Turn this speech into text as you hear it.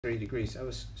3 degrees. That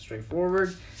was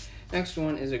straightforward. Next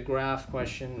one is a graph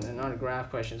question, and not a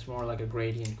graph question, it's more like a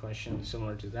gradient question,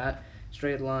 similar to that.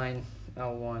 Straight line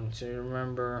L1. So you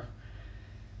remember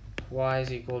y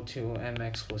is equal to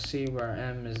mx plus c, where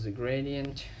m is the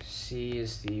gradient, c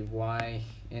is the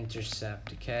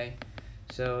y-intercept, okay?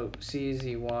 So c is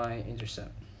the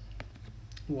y-intercept.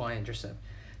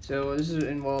 So this is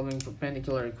involving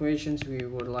perpendicular equations. We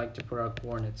would like to put our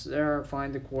coordinates there.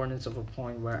 Find the coordinates of a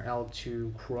point where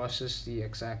L2 crosses the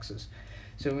x-axis.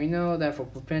 So we know that for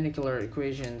perpendicular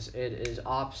equations, it is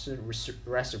opposite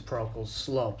reciprocal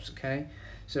slopes, okay?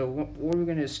 So what we're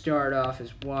going to start off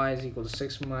is y is equal to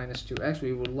 6 minus 2x.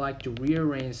 We would like to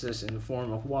rearrange this in the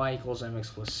form of y equals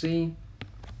mx plus c.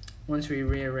 Once we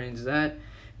rearrange that,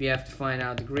 we have to find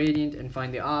out the gradient and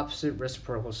find the opposite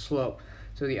reciprocal slope.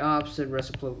 So the opposite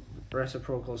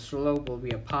reciprocal slope will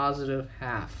be a positive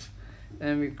half.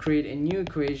 Then we create a new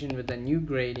equation with a new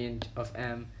gradient of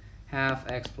m, half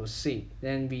x plus c.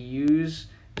 Then we use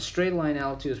the straight line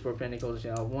L2 is perpendicular to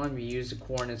L1. We use the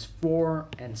coordinates 4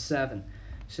 and 7.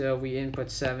 So we input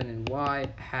 7 in y,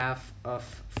 half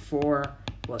of 4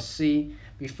 plus c.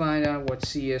 We find out what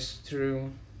c is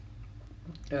through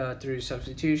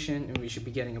substitution, and we should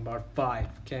be getting about 5.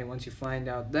 Okay, once you find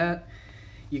out that,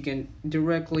 you can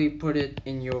directly put it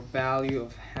in your value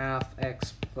of half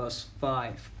x plus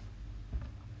 5.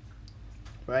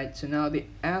 Right, so now they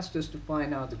asked us to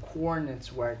find out the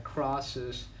coordinates where it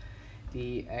crosses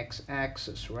the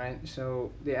x-axis, right?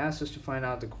 So they asked us to find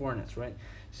out the coordinates, right?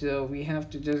 So we have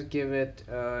to just give it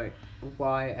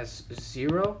y as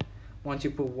 0. Once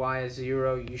you put y as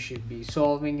 0, you should be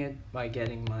solving it by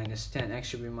getting minus 10. X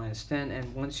should be minus 10,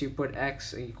 and once you put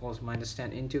x equals minus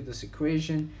 10 into this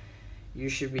equation, you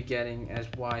should be getting as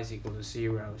y is equal to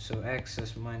 0. So x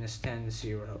is minus 10,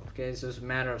 0. Okay, so it's a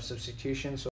matter of substitution. So